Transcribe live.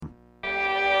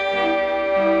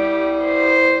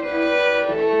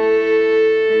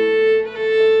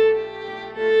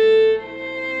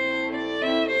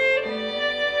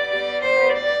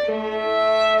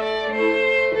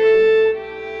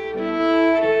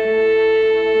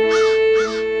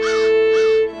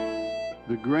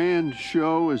grand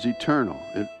show is eternal.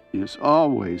 It is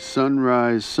always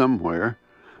sunrise somewhere.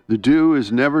 The dew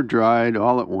is never dried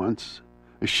all at once.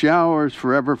 A shower is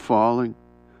forever falling.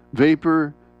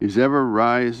 Vapor is ever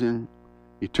rising.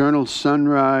 Eternal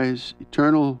sunrise,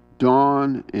 eternal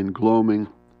dawn and gloaming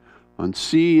on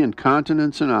sea and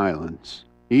continents and islands,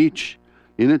 each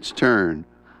in its turn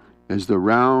as the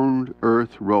round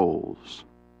earth rolls.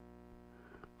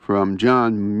 From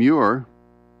John Muir.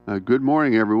 Good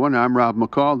morning, everyone. I'm Rob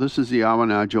McCall. This is the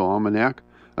Awanadjo Almanac,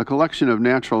 a collection of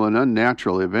natural and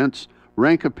unnatural events,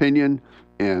 rank opinion,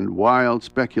 and wild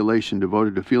speculation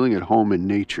devoted to feeling at home in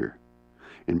nature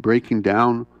and breaking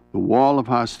down the wall of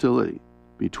hostility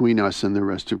between us and the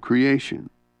rest of creation.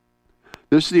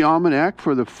 This is the Almanac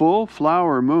for the full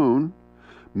flower moon,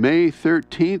 May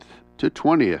 13th to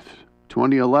 20th,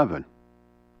 2011.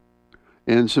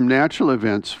 And some natural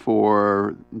events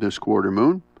for this quarter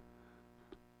moon.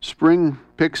 Spring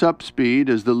picks up speed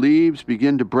as the leaves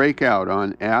begin to break out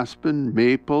on aspen,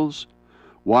 maples,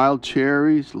 wild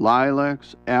cherries,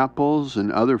 lilacs, apples,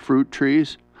 and other fruit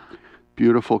trees.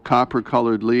 Beautiful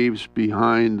copper-colored leaves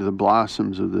behind the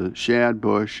blossoms of the shad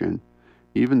bush and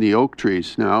even the oak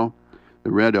trees now, the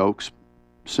red oaks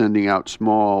sending out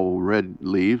small red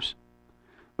leaves.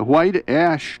 The white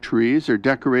ash trees are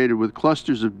decorated with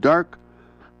clusters of dark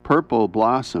purple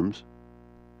blossoms.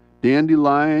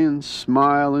 Dandelions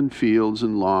smile in fields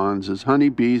and lawns as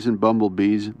honeybees and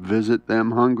bumblebees visit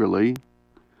them hungrily.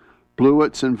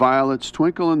 Bluets and violets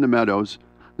twinkle in the meadows,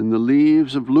 and the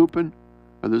leaves of lupin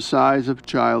are the size of a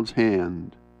child's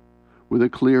hand, with a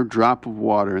clear drop of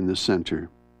water in the center.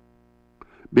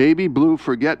 Baby blue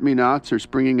forget-me-nots are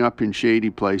springing up in shady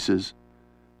places.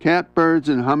 Catbirds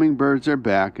and hummingbirds are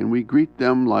back, and we greet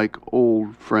them like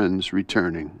old friends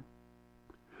returning.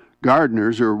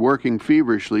 Gardeners are working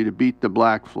feverishly to beat the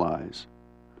black flies.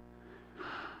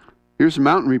 Here's a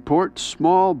mountain report.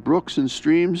 Small brooks and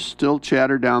streams still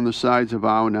chatter down the sides of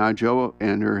Awanadjo,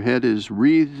 and her head is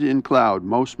wreathed in cloud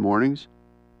most mornings.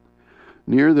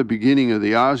 Near the beginning of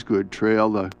the Osgood Trail,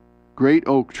 the great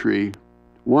oak tree,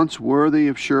 once worthy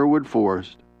of Sherwood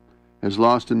Forest, has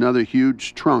lost another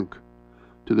huge trunk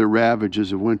to the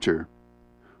ravages of winter.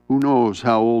 Who knows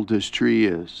how old this tree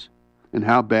is and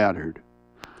how battered?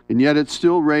 And yet it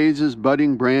still raises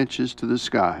budding branches to the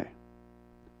sky.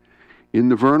 In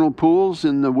the vernal pools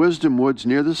in the wisdom woods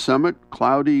near the summit,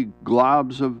 cloudy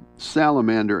globs of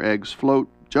salamander eggs float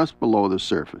just below the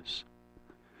surface.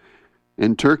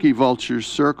 And turkey vultures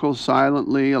circle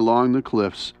silently along the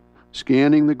cliffs,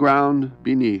 scanning the ground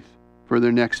beneath for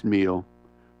their next meal.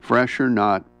 Fresh or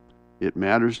not, it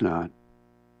matters not.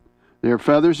 Their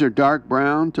feathers are dark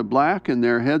brown to black, and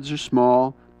their heads are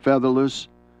small, featherless,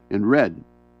 and red.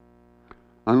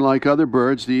 Unlike other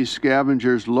birds, these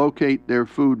scavengers locate their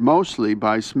food mostly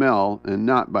by smell and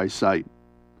not by sight.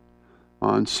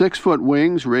 On 6-foot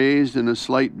wings raised in a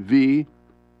slight V,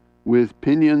 with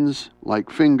pinions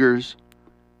like fingers,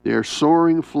 their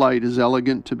soaring flight is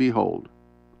elegant to behold,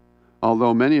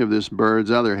 although many of this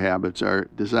bird's other habits are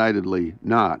decidedly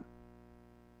not.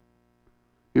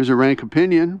 Here's a rank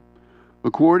opinion.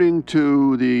 According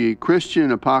to the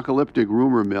Christian apocalyptic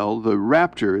rumor mill, the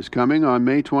rapture is coming on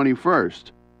May 21st.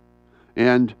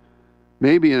 And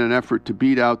maybe in an effort to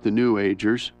beat out the New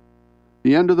Agers,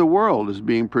 the end of the world is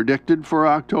being predicted for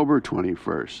October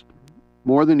 21st,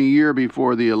 more than a year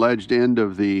before the alleged end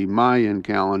of the Mayan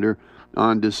calendar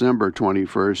on December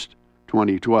 21st,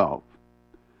 2012.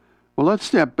 Well, let's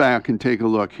step back and take a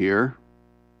look here.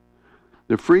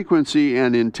 The frequency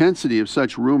and intensity of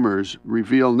such rumors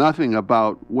reveal nothing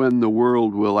about when the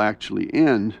world will actually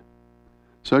end.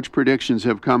 Such predictions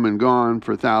have come and gone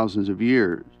for thousands of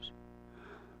years.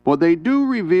 But they do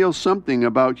reveal something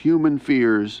about human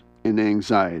fears and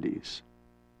anxieties.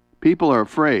 People are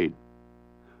afraid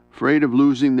of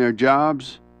losing their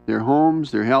jobs, their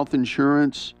homes, their health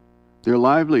insurance, their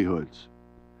livelihoods.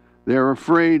 They're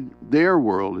afraid their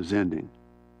world is ending.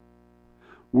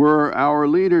 Were our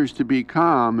leaders to be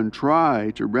calm and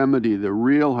try to remedy the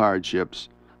real hardships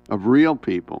of real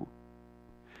people,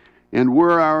 and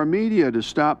were our media to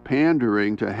stop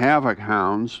pandering to havoc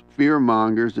hounds,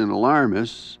 fearmongers, and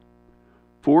alarmists,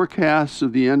 forecasts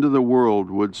of the end of the world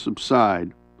would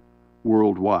subside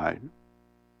worldwide.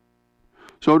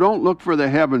 So don't look for the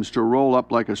heavens to roll up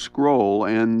like a scroll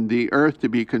and the earth to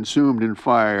be consumed in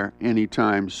fire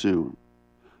anytime soon.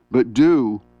 But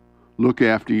do look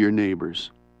after your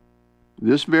neighbors.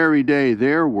 This very day,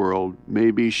 their world may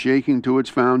be shaking to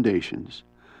its foundations.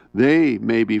 They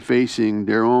may be facing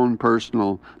their own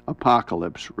personal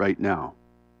apocalypse right now.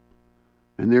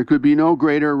 And there could be no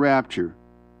greater rapture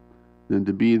than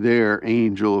to be their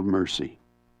angel of mercy.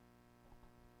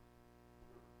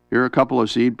 Here are a couple of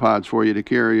seed pods for you to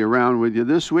carry around with you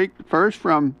this week. First,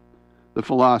 from the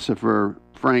philosopher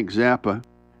Frank Zappa.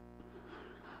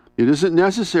 It isn't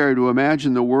necessary to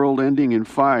imagine the world ending in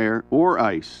fire or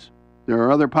ice. There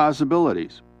are other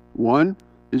possibilities. One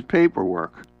is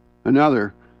paperwork.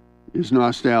 Another is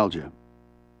nostalgia.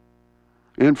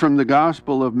 And from the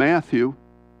Gospel of Matthew,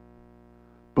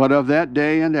 but of that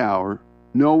day and hour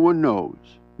no one knows,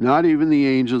 not even the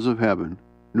angels of heaven,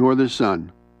 nor the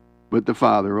Son, but the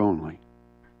Father only.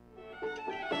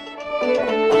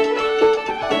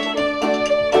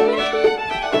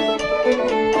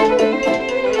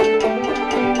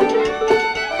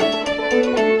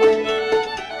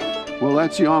 Well,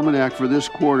 that's the almanac for this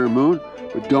quarter moon,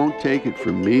 but don't take it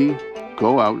from me.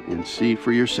 Go out and see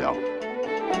for yourself.